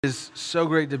It's so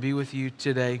great to be with you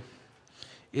today.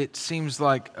 It seems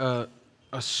like a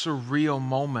surreal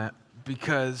moment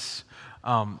because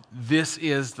this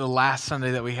is the last Sunday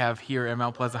that we have here at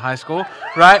Mount Pleasant High School,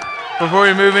 right? Before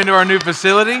we move into our new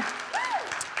facility.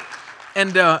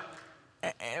 And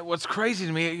what's crazy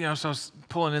to me, so I was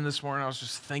pulling in this morning, I was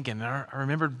just thinking, I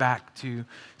remembered back to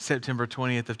September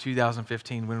 20th of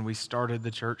 2015 when we started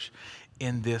the church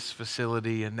in this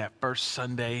facility and that first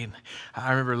Sunday. And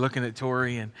I remember looking at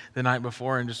Tori and the night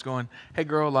before and just going, hey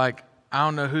girl, I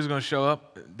don't know who's going to show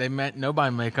up.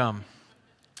 Nobody may come.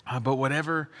 But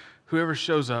whoever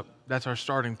shows up, that's our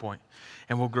starting point,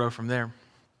 and we'll grow from there.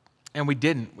 And we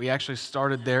didn't. We actually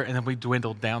started there, and then we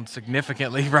dwindled down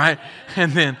significantly, right?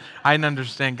 And then I didn't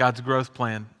understand God's growth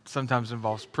plan sometimes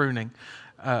involves pruning.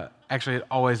 Actually, it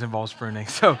always involves pruning.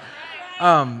 So,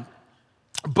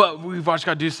 but we've watched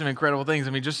God do some incredible things.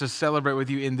 Just to celebrate with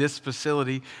you in this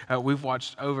facility, we've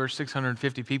watched over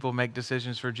 650 people make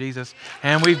decisions for Jesus.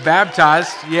 And we've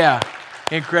baptized,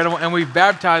 incredible. And we've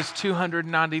baptized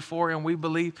 294, and we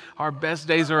believe our best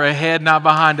days are ahead, not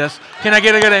behind us. Can I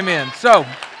get a good amen? So,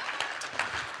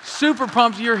 super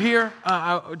pumped you're here.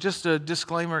 Just a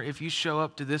disclaimer, if you show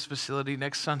up to this facility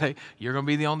next Sunday, you're going to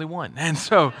be the only one. And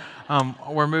so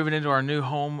we're moving into our new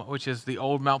home, which is the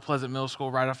old Mount Pleasant Middle School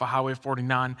right off of Highway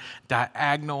 49,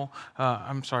 diagonal. Right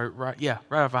off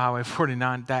of Highway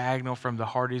 49, diagonal from the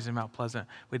Hardys in Mount Pleasant.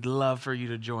 We'd love for you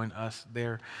to join us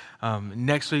there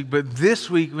next week. But this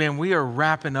week, man, we are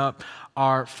wrapping up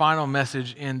our final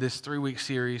message in this 3-week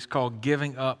series called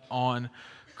Giving Up on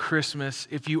Christmas.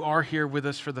 If you are here with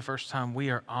us for the first time,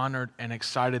 we are honored and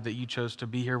excited that you chose to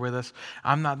be here with us.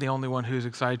 I'm not the only one who's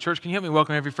excited. Church, can you help me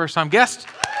welcome every first-time guest?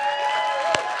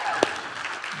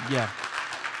 Yeah.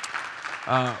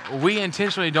 We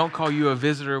intentionally don't call you a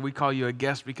visitor. We call you a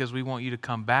guest because we want you to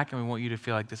come back and we want you to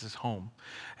feel like this is home.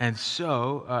 And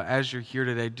so, as you're here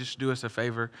today, just do us a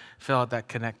favor, fill out that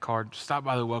Connect card, stop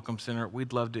by the Welcome Center.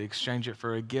 We'd love to exchange it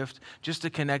for a gift, just to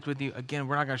connect with you. Again,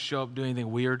 we're not going to show up, do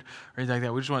anything weird or anything like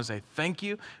that. We just want to say thank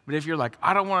you. But if you're like,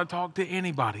 I don't want to talk to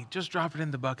anybody, just drop it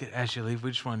in the bucket as you leave. We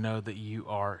just want to know that you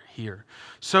are here.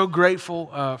 So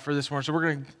grateful for this morning. So we're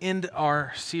going to end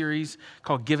our series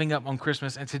called Giving Up on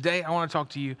Christmas. And today I want to talk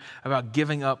to you about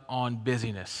giving up on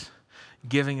busyness.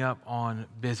 Giving up on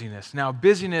busyness. Now,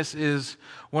 busyness is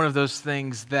one of those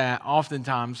things that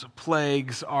oftentimes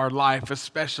plagues our life,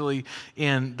 especially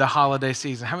in the holiday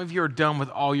season. How many of you are done with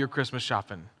all your Christmas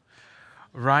shopping?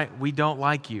 Right? We don't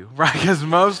like you, right? Because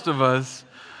most of us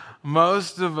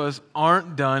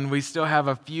aren't done. We still have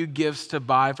a few gifts to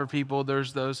buy for people.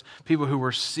 There's those people who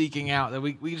we're seeking out that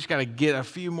we just got to get a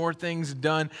few more things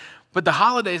done. But the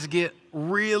holidays get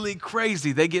really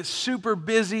crazy. They get super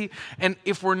busy. And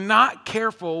if we're not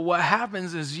careful, what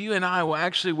happens is you and I will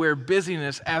actually wear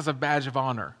busyness as a badge of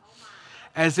honor,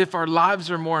 as if our lives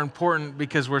are more important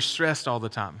because we're stressed all the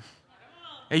time.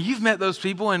 And you've met those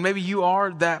people, and maybe you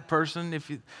are that person. If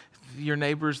your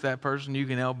neighbor's that person, you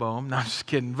can elbow them. No, I'm just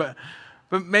kidding. But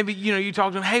maybe, you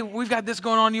talk to them, hey, we've got this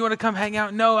going on. You want to come hang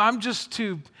out? No, I'm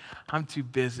too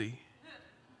busy.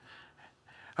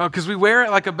 Oh, because we wear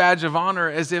it like a badge of honor,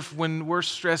 as if when we're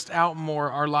stressed out more,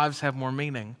 our lives have more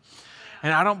meaning.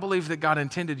 And I don't believe that God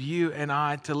intended you and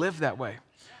I to live that way.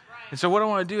 And so what I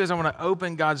want to do is I want to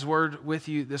open God's word with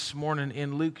you this morning.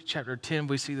 In Luke chapter 10,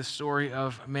 we see the story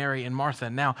of Mary and Martha.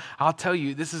 Now, I'll tell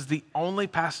you, this is the only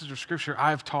passage of scripture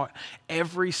I've taught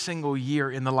every single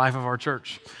year in the life of our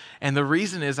church. And the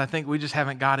reason is I think we just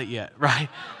haven't got it yet, right?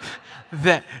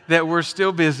 that we're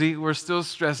still busy, we're still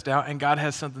stressed out, and God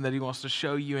has something that he wants to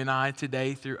show you and I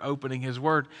today through opening his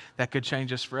word that could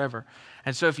change us forever.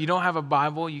 And so if you don't have a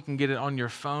Bible, you can get it on your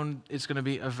phone. It's going to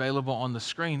be available on the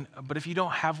screen. But if you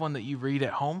don't have one that you read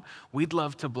at home, we'd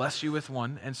love to bless you with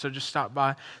one. And so just stop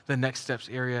by the Next Steps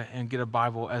area and get a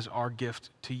Bible as our gift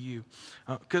to you.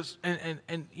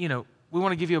 We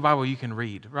want to give you a Bible you can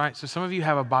read, right? So some of you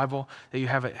have a Bible that you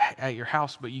have at your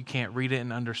house, but you can't read it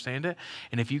and understand it.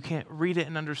 And if you can't read it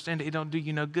and understand it, it don't do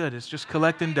you no good. It's just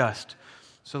collecting dust.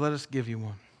 So let us give you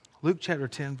one. Luke chapter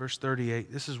 10, verse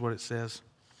 38, this is what it says.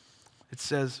 It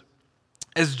says,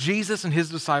 as Jesus and his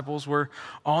disciples were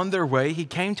on their way, he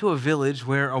came to a village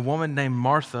where a woman named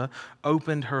Martha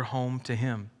opened her home to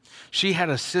him. She had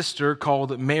a sister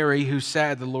called Mary who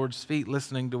sat at the Lord's feet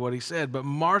listening to what he said. But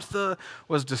Martha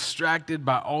was distracted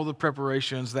by all the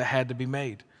preparations that had to be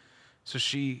made. So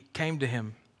she came to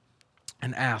him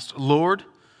and asked, Lord,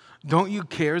 don't you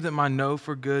care that my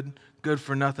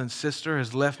good-for-nothing sister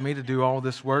has left me to do all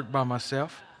this work by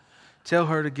myself? Tell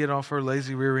her to get off her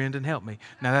lazy rear end and help me.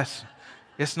 Now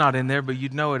it's not in there, but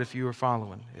you'd know it if you were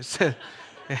following. It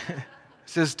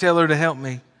says, tell her to help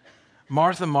me.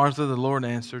 Martha, Martha, the Lord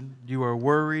answered, you are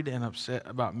worried and upset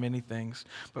about many things,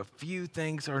 but few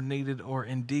things are needed, or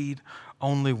indeed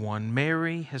only one.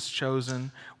 Mary has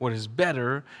chosen what is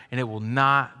better, and it will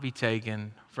not be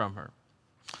taken from her.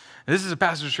 And this is a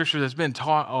passage of Scripture that's been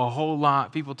taught a whole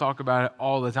lot. People talk about it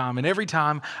all the time. And every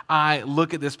time I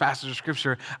look at this passage of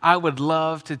Scripture, I would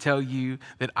love to tell you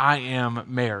that I am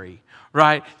Mary.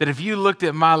 Right? That if you looked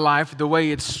at my life, the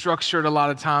way it's structured a lot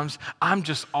of times, I'm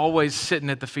just always sitting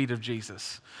at the feet of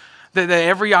Jesus. That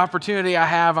every opportunity I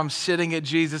have, I'm sitting at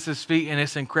Jesus' feet, and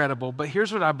it's incredible. But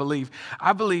here's what I believe.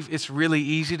 I believe it's really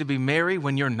easy to be Mary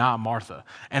when you're not Martha.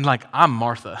 And I'm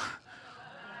Martha.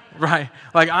 Right?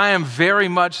 I am very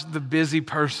much the busy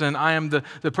person. I am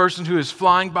the person who is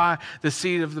flying by the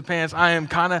seat of the pants. I am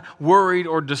kind of worried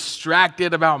or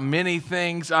distracted about many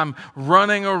things. I'm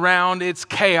running around. It's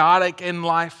chaotic in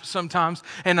life sometimes.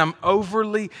 And I'm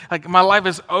my life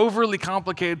is overly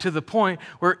complicated to the point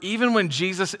where even when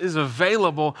Jesus is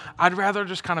available, I'd rather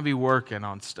just kind of be working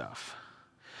on stuff.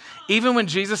 Even when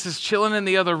Jesus is chilling in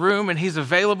the other room and he's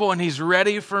available and he's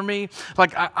ready for me,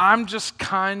 I'm just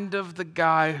kind of the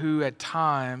guy who at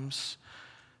times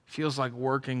feels like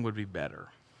working would be better.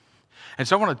 And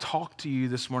so I want to talk to you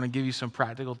this morning, give you some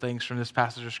practical things from this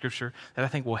passage of Scripture that I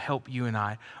think will help you and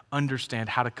I understand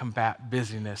how to combat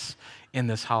busyness in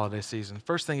this holiday season.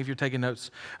 First thing, if you're taking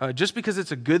notes, just because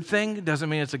it's a good thing doesn't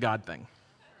mean it's a God thing.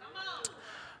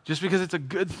 Just because it's a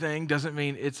good thing doesn't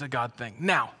mean it's a God thing.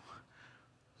 Now,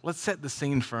 let's set the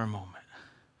scene for a moment.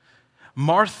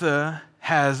 Martha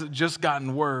has just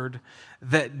gotten word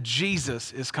that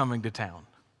Jesus is coming to town.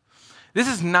 This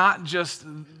is not just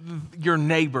your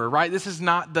neighbor, right? This is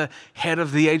not the head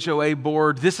of the HOA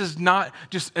board. This is not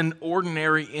just an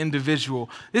ordinary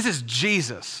individual. This is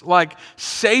Jesus,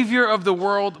 Savior of the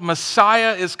world.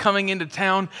 Messiah is coming into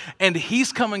town, and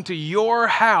he's coming to your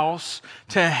house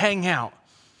to hang out.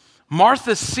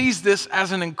 Martha sees this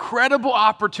as an incredible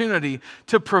opportunity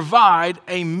to provide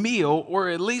a meal or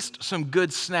at least some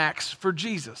good snacks for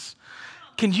Jesus.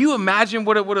 Can you imagine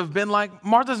what it would have been like?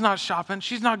 Martha's not shopping.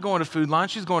 She's not going to Food Line.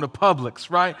 She's going to Publix,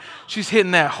 right? She's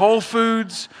hitting that Whole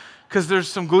Foods because there's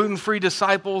some gluten-free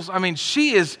disciples. I mean,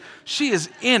 she is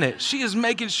in it. She is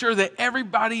making sure that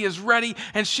everybody is ready,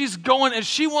 and she's going and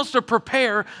she wants to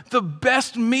prepare the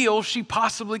best meal she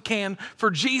possibly can for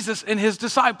Jesus and his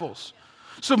disciples.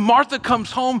 So Martha comes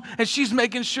home and she's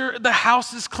making sure the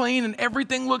house is clean and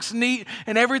everything looks neat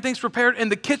and everything's prepared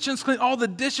and the kitchen's clean. All the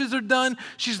dishes are done.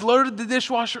 She's loaded the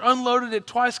dishwasher, unloaded it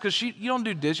twice because you don't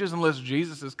do dishes unless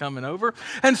Jesus is coming over.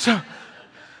 And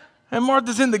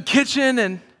Martha's in the kitchen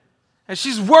and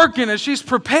she's working and she's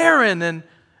preparing, and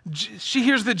she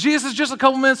hears that Jesus is just a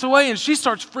couple minutes away, and she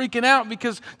starts freaking out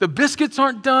because the biscuits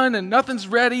aren't done and nothing's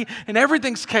ready and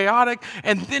everything's chaotic.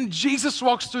 And then Jesus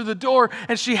walks through the door,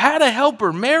 and she had a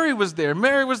helper. Mary was there.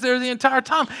 Mary was there the entire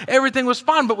time. Everything was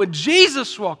fine. But when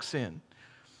Jesus walks in,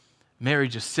 Mary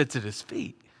just sits at his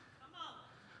feet.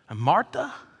 And Martha's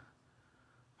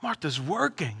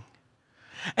working.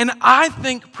 And I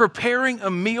think preparing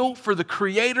a meal for the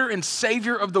Creator and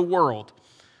Savior of the world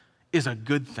is a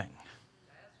good thing.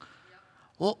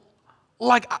 Well,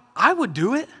 I would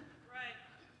do it. Right.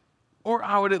 Or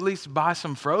I would at least buy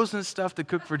some frozen stuff to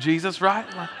cook for Jesus, right?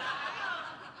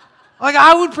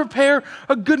 I would prepare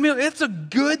a good meal. It's a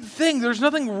good thing. There's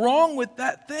nothing wrong with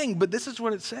that thing, but this is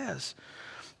what it says.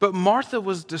 But Martha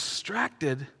was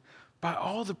distracted by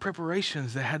all the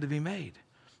preparations that had to be made.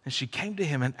 And she came to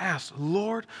him and asked,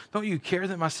 Lord, don't you care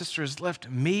that my sister has left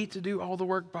me to do all the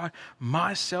work by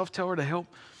myself? Tell her to help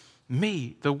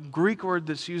me. The Greek word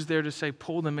that's used there to say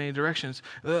pulled in many directions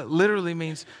literally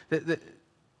means that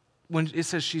when it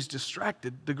says she's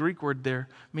distracted, the Greek word there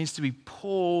means to be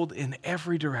pulled in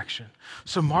every direction.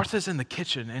 So Martha's in the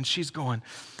kitchen and she's going,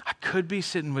 I could be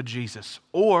sitting with Jesus,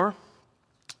 or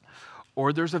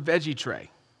there's a veggie tray.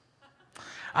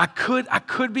 I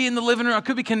could be in the living room. I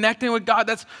could be connecting with God.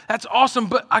 That's awesome.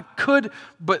 But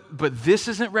but this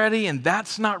isn't ready and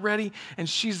that's not ready. And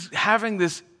she's having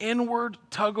this inward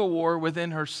tug of war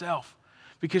within herself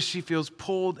because she feels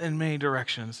pulled in many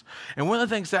directions. And one of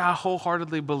the things that I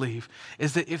wholeheartedly believe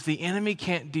is that if the enemy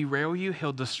can't derail you,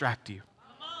 he'll distract you.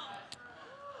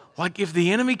 If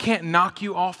the enemy can't knock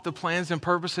you off the plans and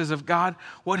purposes of God,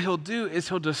 what he'll do is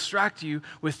he'll distract you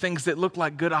with things that look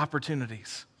like good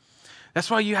opportunities. That's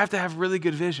why you have to have really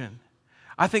good vision.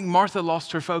 I think Martha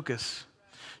lost her focus.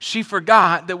 She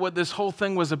forgot that what this whole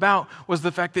thing was about was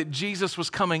the fact that Jesus was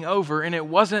coming over, and it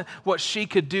wasn't what she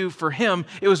could do for him,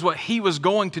 it was what he was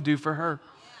going to do for her.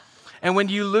 And when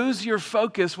you lose your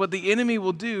focus, what the enemy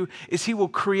will do is he will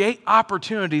create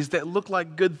opportunities that look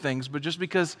like good things, but just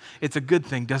because it's a good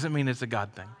thing doesn't mean it's a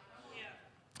God thing.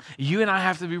 You and I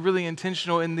have to be really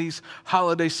intentional in these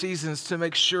holiday seasons to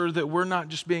make sure that we're not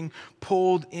just being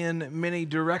pulled in many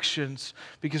directions,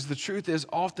 because the truth is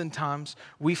oftentimes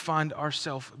we find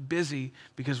ourselves busy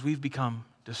because we've become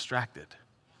distracted,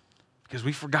 because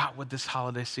we forgot what this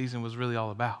holiday season was really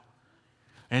all about.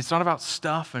 And it's not about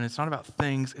stuff and it's not about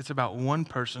things. It's about one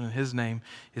person, and his name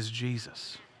is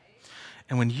Jesus.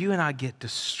 And when you and I get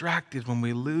distracted, when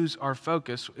we lose our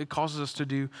focus, it causes us to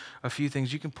do a few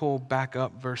things. You can pull back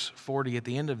up verse 40 at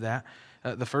the end of that.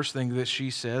 The first thing that she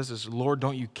says is, Lord,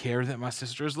 don't you care that my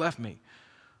sister has left me?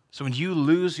 So when you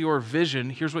lose your vision,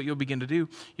 here's what you'll begin to do.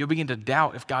 You'll begin to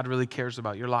doubt if God really cares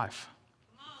about your life.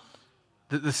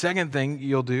 The second thing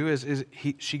you'll do is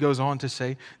she goes on to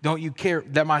say, don't you care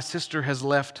that my sister has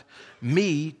left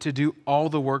me to do all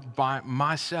the work by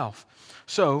myself?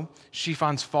 So she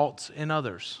finds faults in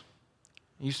others.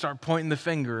 You start pointing the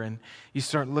finger and you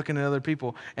start looking at other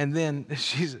people. And then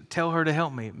she's, tell her to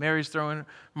help me.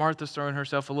 Martha's throwing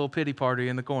herself a little pity party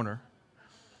in the corner.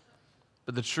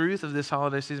 But the truth of this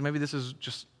holiday season, maybe this is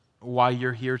just why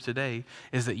you're here today,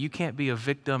 is that you can't be a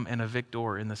victim and a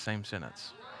victor in the same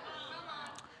sentence.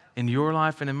 In your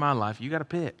life and in my life, you got to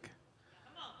pick.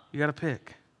 You got to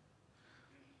pick.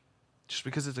 Just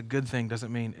because it's a good thing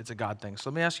doesn't mean it's a God thing. So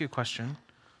let me ask you a question.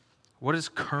 What is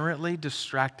currently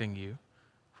distracting you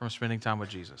from spending time with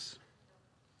Jesus?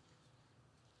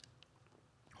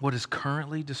 What is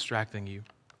currently distracting you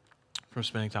from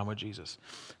spending time with Jesus?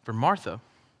 For Martha,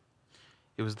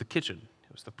 it was the kitchen.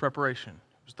 It was the preparation.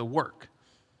 It was the work.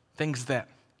 Things that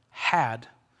had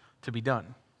to be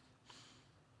done.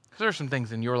 Because there are some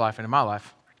things in your life and in my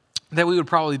life that we would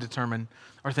probably determine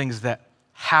are things that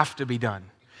have to be done.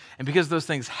 And because those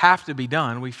things have to be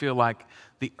done, we feel like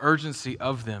the urgency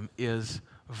of them is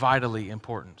vitally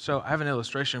important. So I have an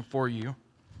illustration for you.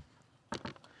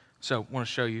 So I want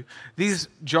to show you. These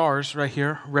jars right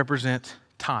here represent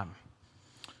time.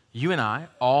 You and I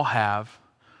all have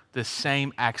the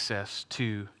same access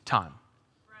to time.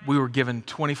 We were given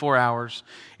 24 hours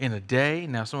in a day.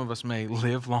 Now, some of us may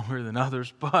live longer than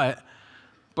others, but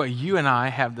you and I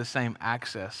have the same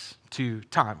access to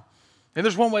time. And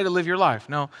there's one way to live your life.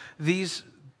 Now, these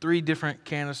 3 different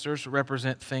canisters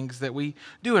represent things that we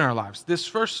do in our lives. This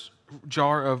first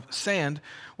jar of sand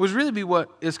was really be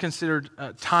what is considered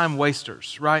time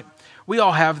wasters, right? We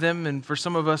all have them, and for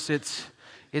some of us, it's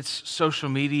social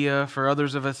media. For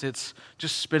others of us, it's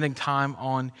just spending time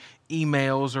on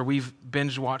emails, or we've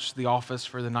binge watched The Office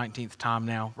for the 19th time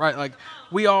now, right? Like,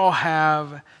 we all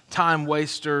have time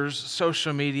wasters,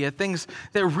 social media, things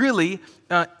that really,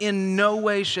 in no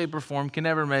way, shape, or form can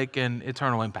ever make an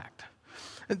eternal impact.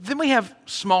 Then we have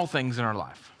small things in our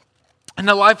life. And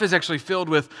now life is actually filled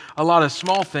with a lot of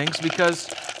small things because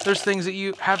there's things that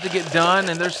you have to get done,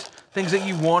 and there's things that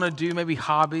you want to do, maybe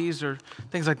hobbies or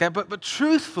things like that. But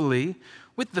truthfully,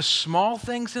 with the small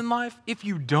things in life, if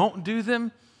you don't do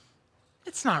them,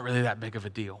 it's not really that big of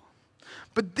a deal.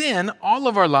 But then all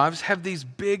of our lives have these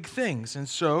big things. And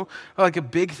so like a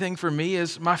big thing for me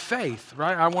is my faith,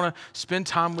 right? I want to spend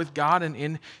time with God and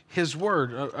in His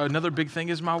Word. Another big thing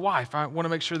is my wife. I want to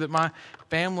make sure that my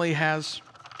family has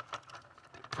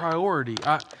priority.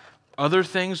 Other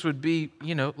things would be,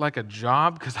 like a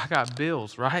job, because I got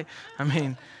bills, right? I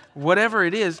mean, whatever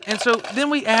it is. And so then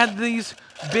we add these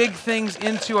big things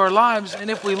into our lives.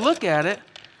 And if we look at it,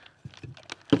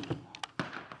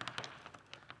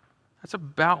 that's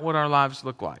about what our lives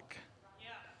look like.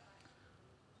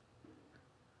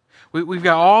 We've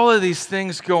got all of these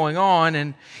things going on,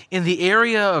 and in the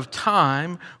area of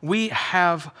time, we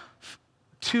have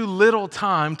too little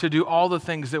time to do all the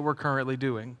things that we're currently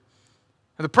doing.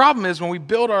 And the problem is when we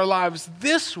build our lives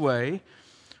this way,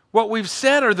 what we've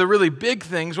said are the really big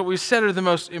things, what we've said are the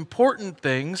most important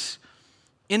things,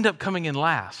 end up coming in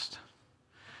last.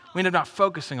 We end up not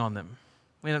focusing on them.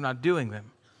 We end up not doing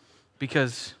them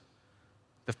because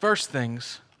the first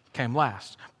things came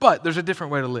last. But there's a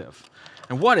different way to live.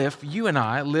 And what if you and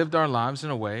I lived our lives in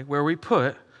a way where we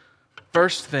put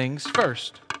first things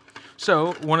first?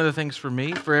 So one of the things for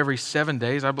me, for every 7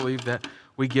 days, I believe that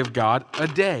we give God a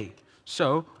day.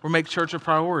 So we make church a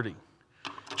priority.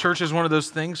 Church is one of those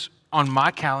things on my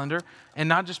calendar, and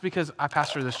not just because I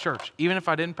pastor this church. Even if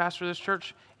I didn't pastor this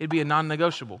church, it'd be a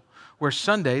non-negotiable. Where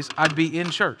Sundays, I'd be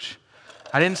in church.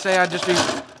 I didn't say I'd just be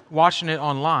watching it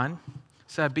online. I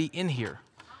said I'd be in here.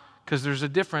 Because there's a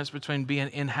difference between being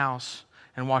in-house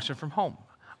and watching from home.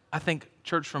 I think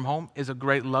church from home is a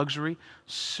great luxury,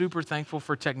 super thankful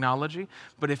for technology,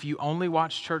 but if you only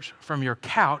watch church from your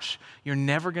couch, you're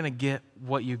never going to get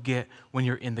what you get when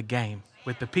you're in the game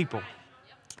with the people.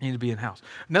 You need to be in the house.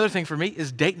 Another thing for me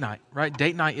is date night, right?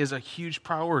 Date night is a huge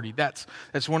priority. That's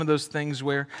one of those things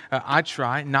where I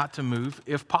try not to move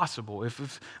if possible.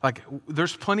 If like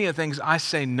there's plenty of things I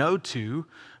say no to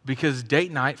because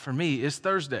date night for me is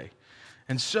Thursday.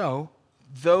 And so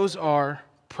those are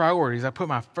priorities. I put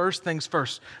my first things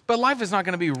first. But life is not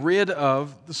going to be rid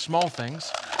of the small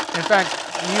things. In fact,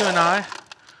 you and I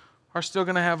are still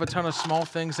going to have a ton of small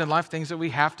things in life, things that we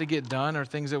have to get done or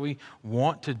things that we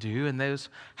want to do, and those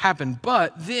happen.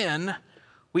 But then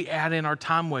we add in our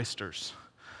time wasters.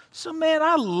 So, man,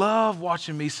 I love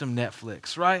watching me some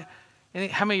Netflix, right? And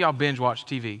how many of y'all binge watch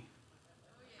TV?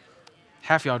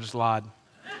 Half of y'all just lied.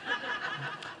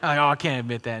 Like, oh, I can't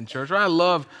admit that in church. Or I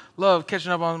love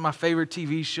catching up on my favorite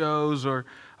TV shows, or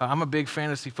I'm a big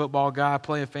fantasy football guy,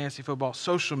 playing fantasy football,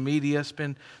 social media,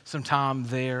 spend some time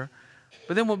there.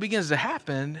 But then what begins to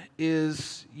happen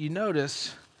is you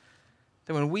notice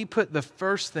that when we put the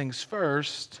first things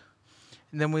first,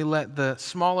 and then we let the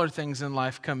smaller things in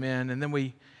life come in, and then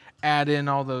we add in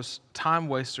all those time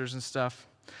wasters and stuff,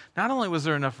 not only was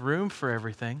there enough room for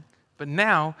everything, but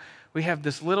now we have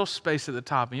this little space at the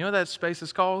top. And you know what that space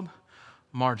is called?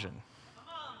 Margin.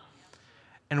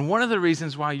 And one of the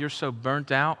reasons why you're so burnt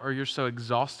out or you're so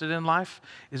exhausted in life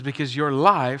is because your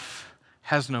life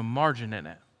has no margin in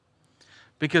it.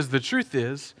 Because the truth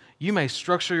is, you may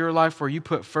structure your life where you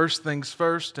put first things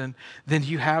first, and then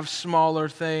you have smaller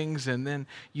things, and then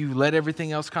you let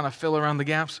everything else kind of fill around the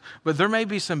gaps. But there may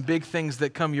be some big things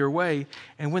that come your way,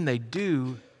 and when they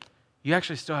do, you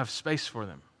actually still have space for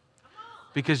them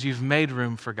because you've made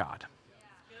room for God.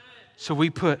 So we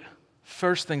put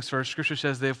first things first. Scripture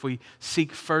says that if we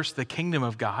seek first the kingdom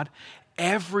of God,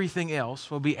 everything else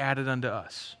will be added unto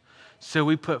us. So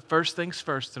we put first things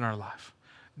first in our life.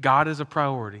 God is a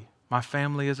priority. My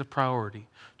family is a priority.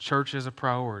 Church is a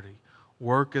priority.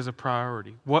 Work is a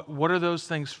priority. What are those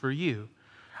things for you?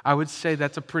 I would say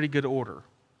that's a pretty good order.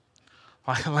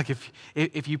 Like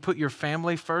if you put your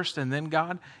family first and then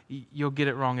God, you'll get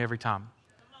it wrong every time.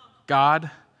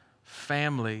 God,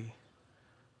 family,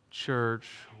 church,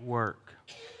 work.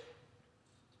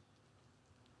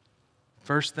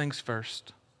 First things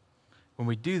first. When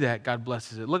we do that, God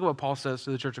blesses it. Look at what Paul says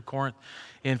to the church of Corinth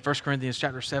in 1 Corinthians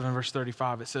chapter 7, verse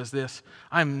 35. It says this,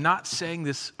 I'm saying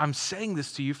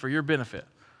this to you for your benefit.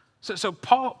 So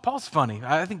Paul's funny.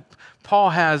 I think Paul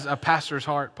has a pastor's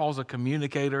heart. Paul's a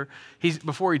communicator.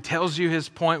 Before he tells you his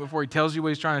point, before he tells you what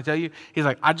he's trying to tell you, he's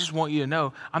like, I just want you to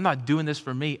know, I'm not doing this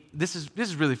for me. This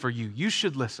is really for you. You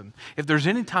should listen. If there's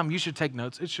any time you should take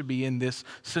notes, it should be in this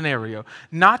scenario.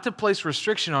 Not to place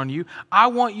restriction on you. I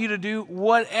want you to do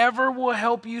whatever will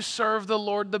help you serve the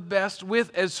Lord the best with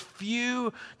as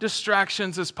few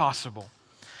distractions as possible.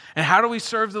 And how do we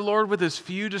serve the Lord with as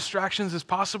few distractions as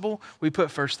possible? We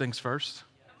put first things first.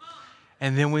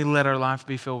 And then we let our life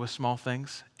be filled with small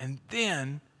things. And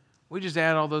then we just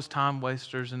add all those time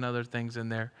wasters and other things in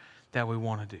there that we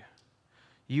want to do.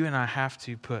 You and I have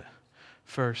to put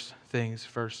first things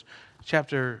first.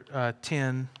 Chapter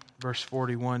 10, verse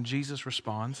 41, Jesus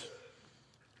responds,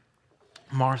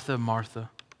 Martha, Martha,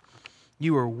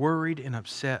 you are worried and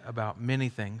upset about many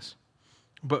things,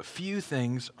 but few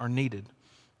things are needed.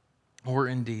 Or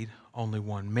indeed, only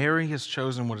one. Mary has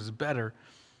chosen what is better,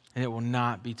 and it will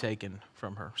not be taken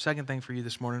from her. Second thing for you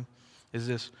this morning is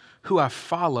this. Who I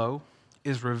follow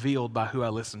is revealed by who I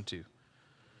listen to.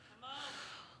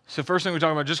 So first thing we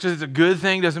talk about, just because it's a good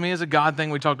thing doesn't mean it's a God thing.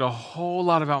 We talked a whole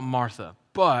lot about Martha.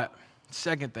 But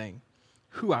second thing,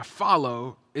 who I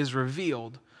follow is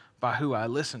revealed by who I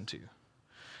listen to.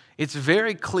 It's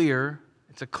very clear.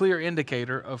 It's a clear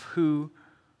indicator of who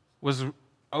was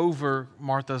over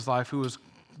Martha's life, who was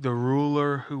the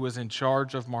ruler, who was in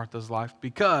charge of Martha's life,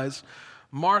 because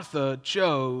Martha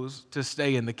chose to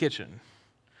stay in the kitchen.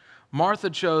 Martha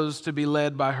chose to be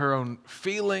led by her own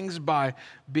feelings, by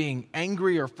being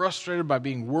angry or frustrated, by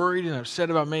being worried and upset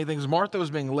about many things. Martha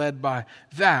was being led by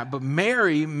that. But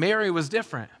Mary was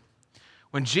different.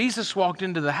 When Jesus walked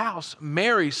into the house,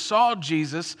 Mary saw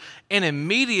Jesus and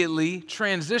immediately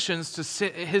transitions to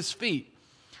sit at his feet.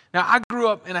 Now, I grew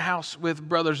up in a house with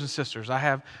brothers and sisters. I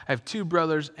have two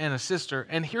brothers and a sister,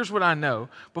 and here's what I know.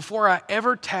 Before I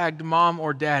ever tagged mom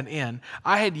or dad in,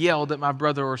 I had yelled at my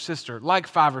brother or sister like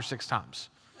 5 or 6 times.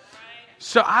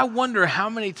 So I wonder how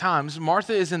many times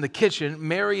Martha is in the kitchen,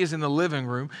 Mary is in the living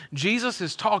room, Jesus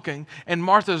is talking, and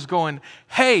Martha's going,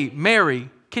 hey, Mary,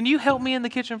 can you help me in the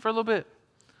kitchen for a little bit?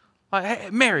 Like, hey,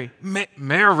 Mary.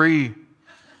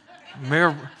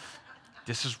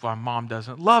 This is why mom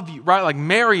doesn't love you, right? Like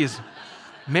Mary's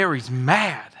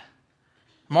mad.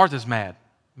 Martha's mad.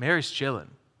 Mary's chilling.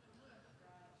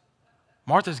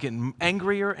 Martha's getting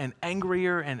angrier and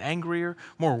angrier and angrier,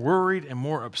 more worried and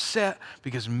more upset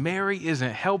because Mary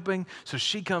isn't helping. So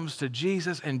she comes to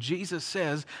Jesus, and Jesus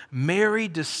says, Mary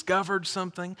discovered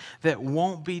something that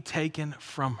won't be taken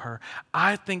from her.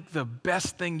 I think the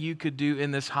best thing you could do in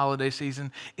this holiday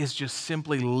season is just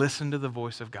simply listen to the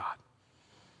voice of God.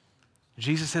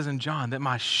 Jesus says in John that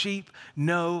my sheep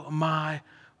know my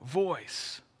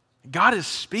voice. God is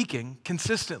speaking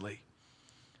consistently.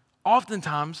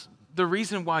 Oftentimes, the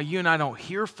reason why you and I don't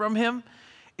hear from him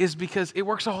is because it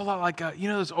works a whole lot like,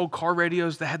 those old car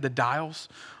radios that had the dials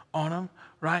on them,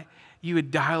 right? You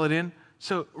would dial it in.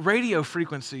 So radio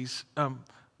frequencies,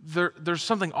 there's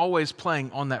something always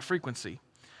playing on that frequency.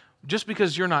 Just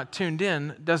because you're not tuned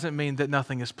in doesn't mean that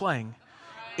nothing is playing.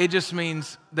 It just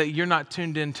means that you're not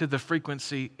tuned in to the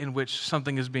frequency in which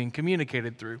something is being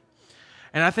communicated through.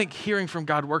 And I think hearing from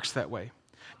God works that way.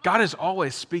 God is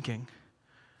always speaking.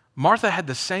 Martha had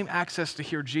the same access to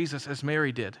hear Jesus as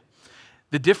Mary did.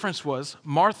 The difference was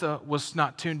Martha was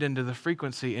not tuned into the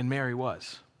frequency and Mary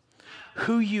was.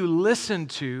 Who you listen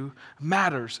to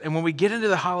matters. And when we get into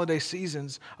the holiday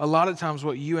seasons, a lot of times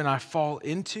what you and I fall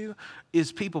into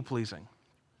is people pleasing.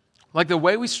 Like the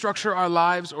way we structure our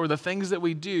lives or the things that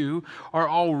we do are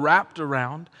all wrapped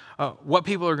around what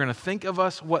people are going to think of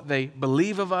us, what they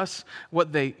believe of us,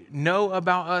 what they know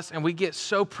about us, and we get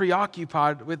so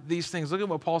preoccupied with these things. Look at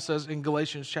what Paul says in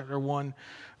Galatians chapter 1,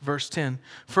 verse 10.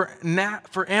 For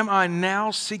am I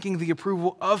now seeking the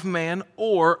approval of man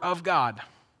or of God?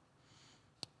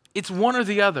 It's one or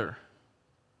the other.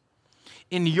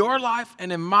 In your life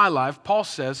and in my life, Paul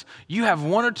says, you have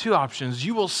one or two options.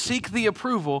 You will seek the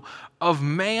approval of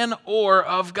man or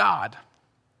of God.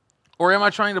 Or am I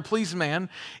trying to please man?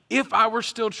 If I were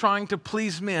still trying to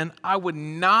please men, I would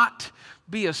not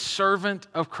be a servant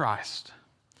of Christ.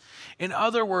 In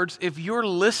other words, if you're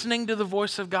listening to the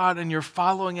voice of God and you're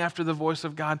following after the voice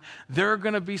of God, there are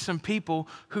going to be some people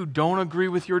who don't agree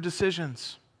with your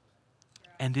decisions.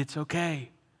 And it's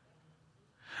okay.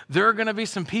 There are going to be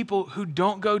some people who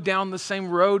don't go down the same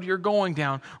road you're going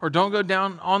down or don't go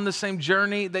down on the same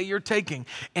journey that you're taking.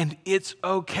 And it's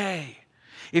okay.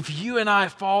 If you and I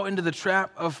fall into the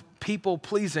trap of people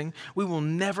pleasing, we will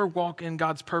never walk in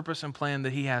God's purpose and plan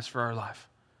that he has for our life.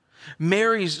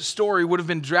 Mary's story would have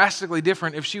been drastically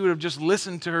different if she would have just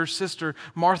listened to her sister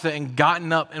Martha and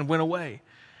gotten up and went away.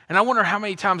 And I wonder how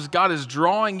many times God is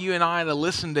drawing you and I to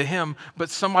listen to him, but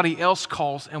somebody else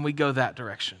calls and we go that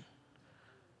direction.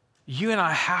 You and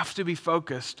I have to be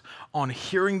focused on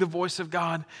hearing the voice of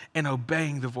God and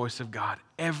obeying the voice of God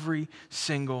every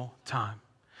single time.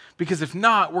 Because if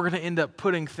not, we're going to end up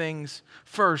putting things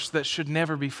first that should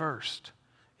never be first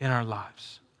in our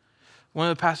lives. One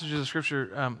of the passages of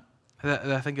Scripture that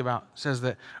I think about says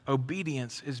that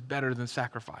obedience is better than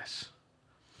sacrifice.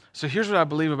 So here's what I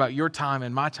believe about your time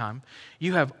and my time.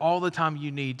 You have all the time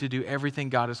you need to do everything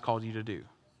God has called you to do.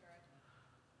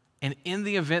 And in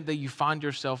the event that you find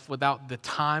yourself without the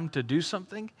time to do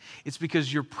something, it's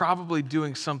because you're probably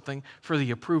doing something for the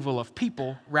approval of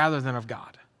people rather than of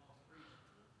God.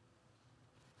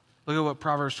 Look at what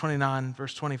Proverbs 29,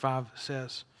 verse 25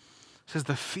 says. It says,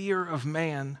 the fear of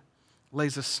man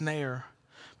lays a snare,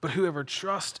 but whoever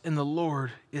trusts in the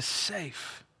Lord is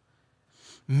safe.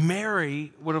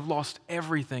 Mary would have lost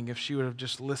everything if she would have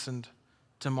just listened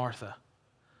to Martha.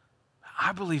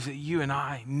 I believe that you and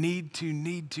I need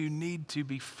to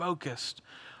be focused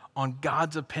on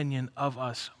God's opinion of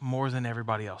us more than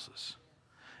everybody else's.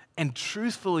 And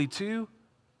truthfully too,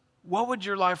 what would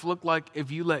your life look like if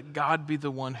you let God be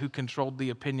the one who controlled the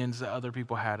opinions that other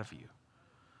people had of you?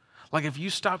 Like if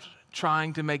you stopped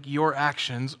trying to make your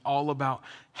actions all about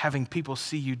having people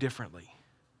see you differently.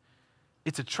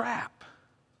 It's a trap.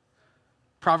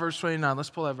 Proverbs 29, let's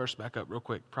pull that verse back up real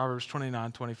quick. Proverbs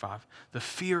 29, 25. The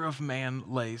fear of man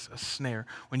lays a snare.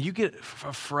 When you get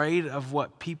afraid of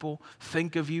what people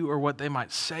think of you or what they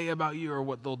might say about you or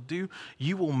what they'll do,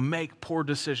 you will make poor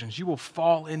decisions. You will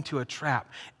fall into a trap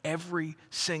every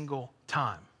single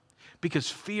time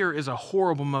because fear is a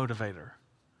horrible motivator.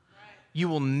 You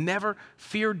will never,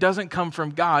 fear doesn't come from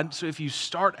God, so if you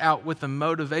start out with a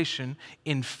motivation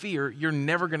in fear, you're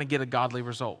never going to get a godly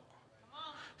result.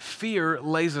 Fear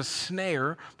lays a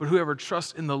snare, but whoever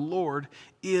trusts in the Lord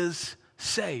is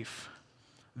safe.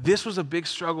 This was a big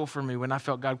struggle for me when I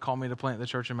felt God called me to plant the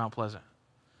church in Mount Pleasant.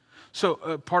 So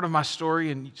part of my story,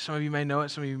 and some of you may know it,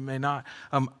 some of you may not,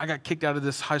 I got kicked out of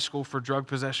this high school for drug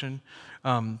possession.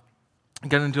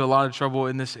 Got into a lot of trouble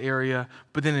in this area.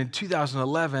 But then in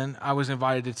 2011, I was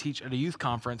invited to teach at a youth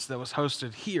conference that was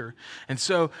hosted here. And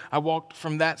so I walked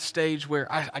from that stage where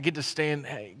I got to stand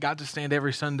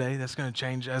every Sunday. That's going to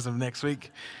change as of next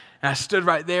week. And I stood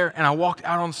right there and I walked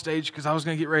out on stage because I was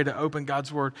going to get ready to open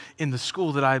God's word in the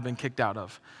school that I had been kicked out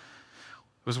of.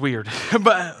 It was weird,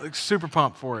 but like, super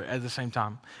pumped for it at the same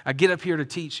time. I get up here to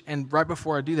teach, and right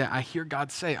before I do that, I hear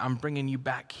God say, I'm bringing you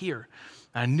back here.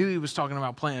 And I knew he was talking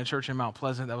about planting a church in Mount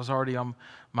Pleasant. That was already on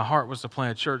my heart, was to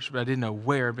plant a church, but I didn't know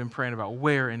where. I've been praying about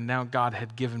where, and now God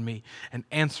had given me an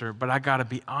answer. But I got to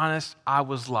be honest, I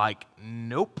was like,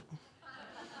 nope.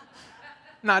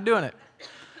 Not doing it.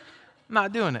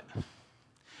 Not doing it.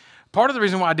 Part of the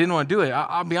reason why I didn't want to do it,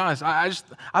 I'll be honest,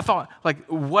 I thought like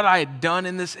what I had done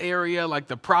in this area, like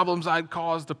the problems I'd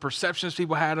caused, the perceptions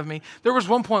people had of me. There was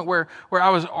one point where I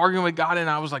was arguing with God and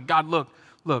I was like, God,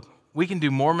 look, we can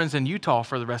do Mormons in Utah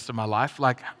for the rest of my life.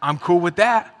 Like, I'm cool with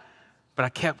that. But I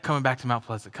kept coming back to Mount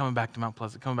Pleasant, coming back to Mount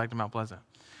Pleasant, coming back to Mount Pleasant.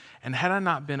 And had I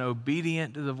not been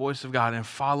obedient to the voice of God and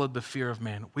followed the fear of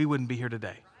man, we wouldn't be here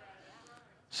today.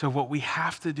 So what we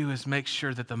have to do is make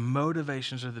sure that the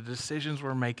motivations or the decisions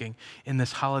we're making in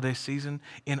this holiday season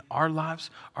in our lives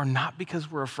are not because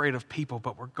we're afraid of people,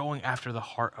 but we're going after the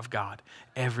heart of God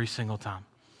every single time.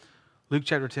 Luke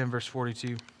chapter 10, verse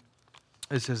 42,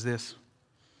 it says this,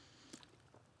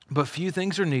 but few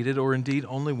things are needed, or indeed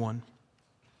only one.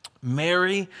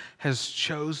 Mary has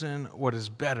chosen what is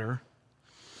better,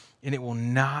 and it will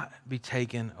not be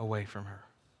taken away from her.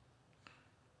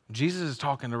 Jesus is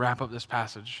talking to wrap up this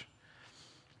passage,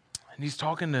 and he's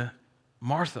talking to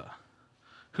Martha,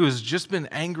 who has just been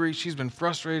angry. She's been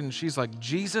frustrated, and she's like,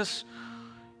 Jesus,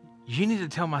 you need to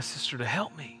tell my sister to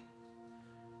help me.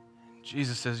 And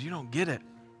Jesus says, you don't get it.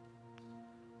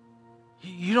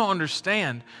 You don't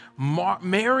understand.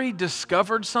 Mary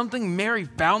discovered something, Mary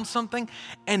found something,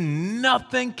 and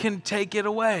nothing can take it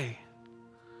away.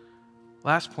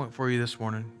 Last point for you this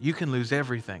morning, you can lose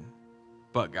everything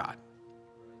but God.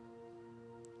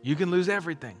 You can lose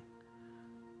everything.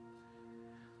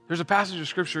 There's a passage of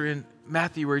scripture in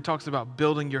Matthew where he talks about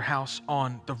building your house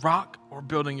on the rock or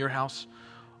building your house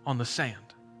on the sand.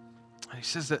 And he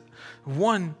says that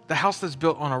one, the house that's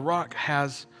built on a rock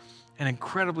has an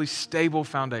incredibly stable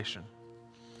foundation.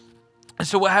 And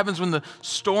so what happens when the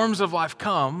storms of life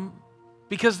come,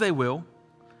 because they will,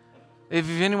 if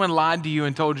anyone lied to you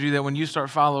and told you that when you start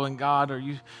following God or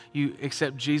you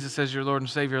accept Jesus as your Lord and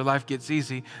Savior, your life gets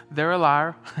easy, they're a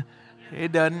liar.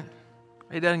 It doesn't.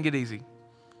 It doesn't get easy.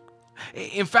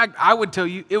 In fact, I would tell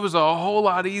you it was a whole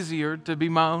lot easier to be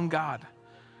my own God.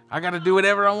 I got to do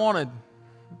whatever I wanted.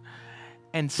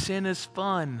 And sin is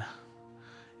fun.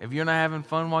 If you're not having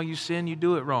fun while you sin, you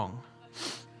do it wrong.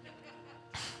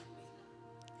 He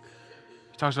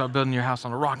talks about building your house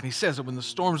on a rock, and he says that when the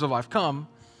storms of life come,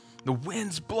 the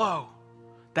winds blow,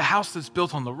 the house that's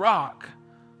built on the rock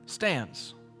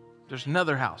stands. There's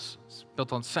another house that's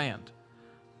built on sand.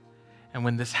 And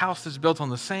when this house is built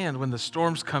on the sand, when the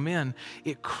storms come in,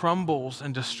 it crumbles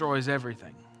and destroys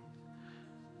everything.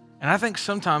 And I think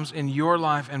sometimes in your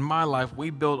life and my life,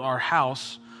 we build our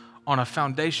house on a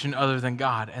foundation other than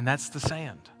God, and that's the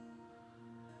sand.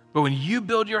 But when you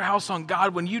build your house on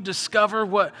God, when you discover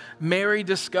what Mary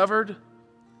discovered,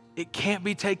 it can't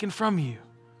be taken from you.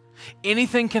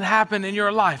 Anything can happen in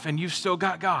your life and you've still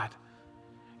got God.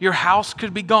 Your house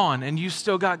could be gone and you've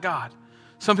still got God.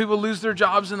 Some people lose their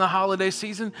jobs in the holiday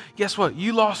season. Guess what?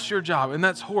 You lost your job and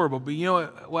that's horrible. But you know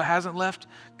what hasn't left?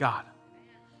 God.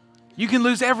 You can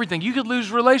lose everything. You could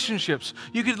lose relationships.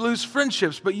 You could lose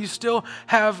friendships, but you still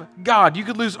have God. You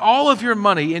could lose all of your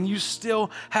money and you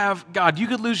still have God. You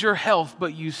could lose your health,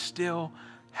 but you still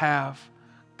have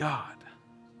God.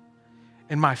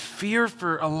 And my fear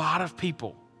for a lot of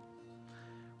people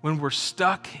when we're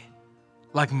stuck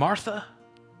like Martha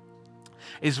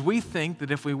is we think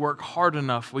that if we work hard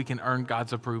enough, we can earn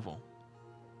God's approval.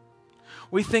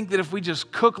 We think that if we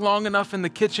just cook long enough in the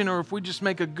kitchen or if we just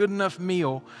make a good enough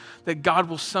meal, that God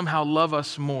will somehow love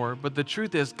us more. But the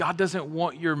truth is, God doesn't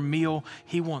want your meal.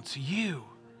 He wants you.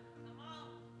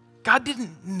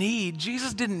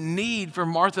 Jesus didn't need for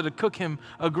Martha to cook him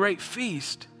a great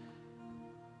feast.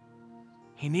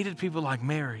 He needed people like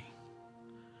Mary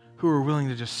who were willing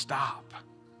to just stop,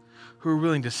 who were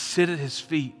willing to sit at his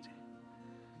feet.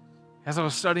 As I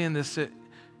was studying this, it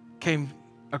came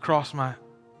across my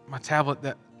tablet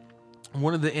that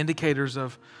one of the indicators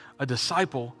of a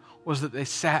disciple was that they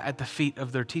sat at the feet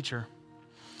of their teacher.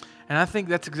 And I think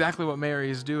that's exactly what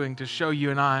Mary is doing to show you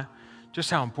and I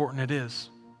just how important it is.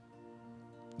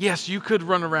 Yes, you could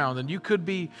run around and you could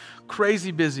be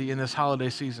crazy busy in this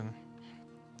holiday season.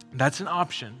 That's an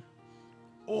option.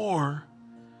 Or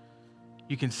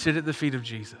you can sit at the feet of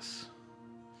Jesus.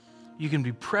 You can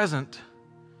be present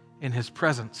in his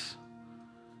presence.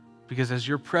 Because as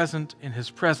you're present in his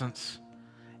presence,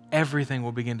 everything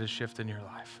will begin to shift in your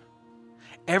life.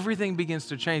 Everything begins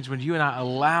to change when you and I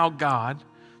allow God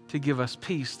to give us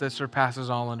peace that surpasses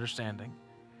all understanding.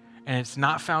 And it's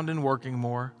not found in working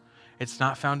more. It's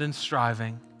not found in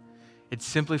striving. It's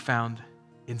simply found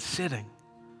in sitting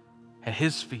at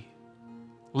His feet,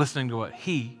 listening to what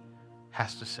He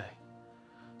has to say.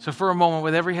 So for a moment,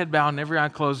 with every head bowed and every eye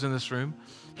closed in this room,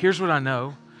 here's what I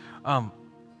know.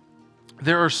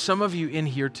 There are some of you in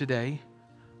here today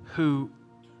who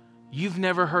you've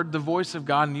never heard the voice of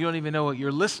God and you don't even know what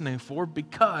you're listening for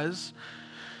because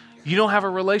you don't have a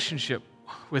relationship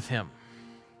with Him.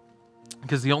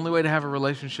 Because the only way to have a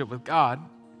relationship with God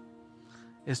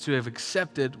is to have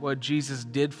accepted what Jesus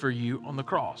did for you on the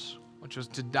cross, which was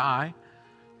to die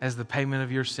as the payment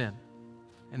of your sin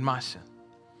and my sin.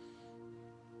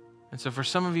 And so for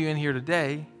some of you in here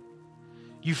today,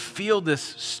 you feel this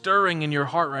stirring in your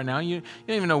heart right now. You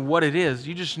don't even know what it is.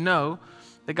 You just know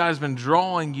that God has been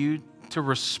drawing you to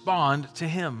respond to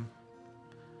Him.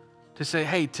 To say,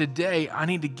 hey, today I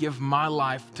need to give my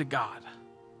life to God.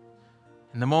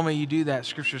 And the moment you do that,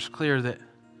 Scripture's clear that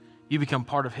you become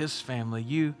part of His family.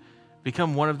 You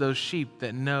become one of those sheep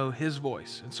that know His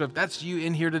voice. And so if that's you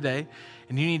in here today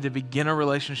and you need to begin a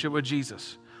relationship with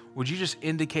Jesus, would you just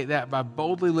indicate that by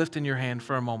boldly lifting your hand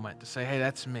for a moment to say, hey,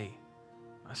 that's me.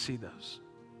 I see those.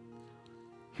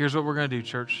 Here's what we're going to do,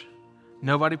 church.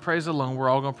 Nobody prays alone. We're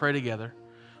all going to pray together.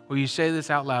 Will you say this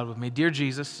out loud with me? Dear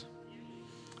Jesus,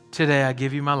 today I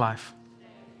give you my life.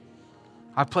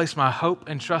 I place my hope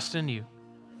and trust in you.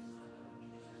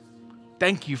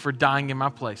 Thank you for dying in my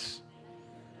place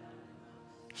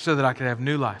so that I could have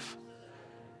new life.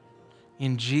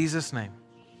 In Jesus' name,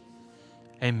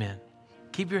 amen.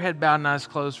 Keep your head bowed and eyes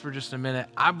closed for just a minute.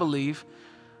 I believe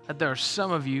that there are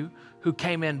some of you who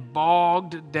came in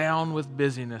bogged down with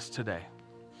busyness today.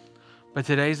 But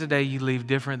today's the day you leave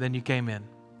different than you came in,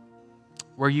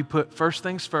 where you put first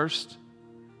things first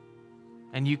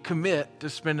and you commit to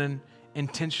spending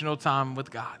intentional time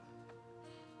with God,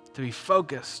 to be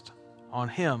focused on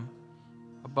Him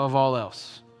above all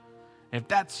else. And if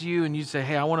that's you and you say,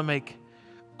 hey, I want to make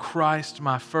Christ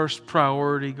my first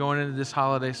priority going into this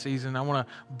holiday season, I want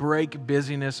to break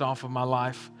busyness off of my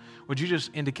life, would you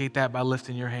just indicate that by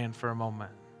lifting your hand for a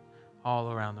moment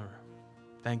all around the room?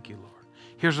 Thank you, Lord.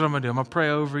 Here's what I'm going to do. I'm going to pray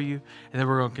over you, and then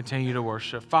we're going to continue to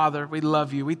worship. Father, we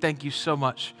love you. We thank you so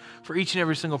much for each and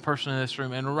every single person in this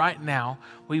room. And right now,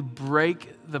 we break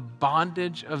the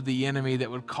bondage of the enemy that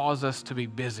would cause us to be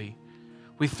busy.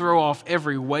 We throw off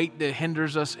every weight that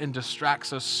hinders us and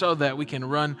distracts us so that we can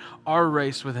run our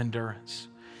race with endurance.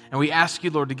 And we ask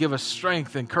you, Lord, to give us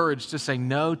strength and courage to say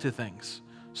no to things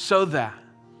so that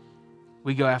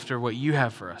we go after what you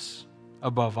have for us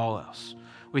above all else.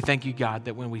 We thank you, God,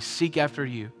 that when we seek after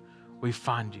you, we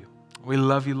find you. We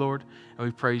love you, Lord, and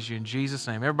we praise you in Jesus'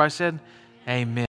 name. Everybody said, amen.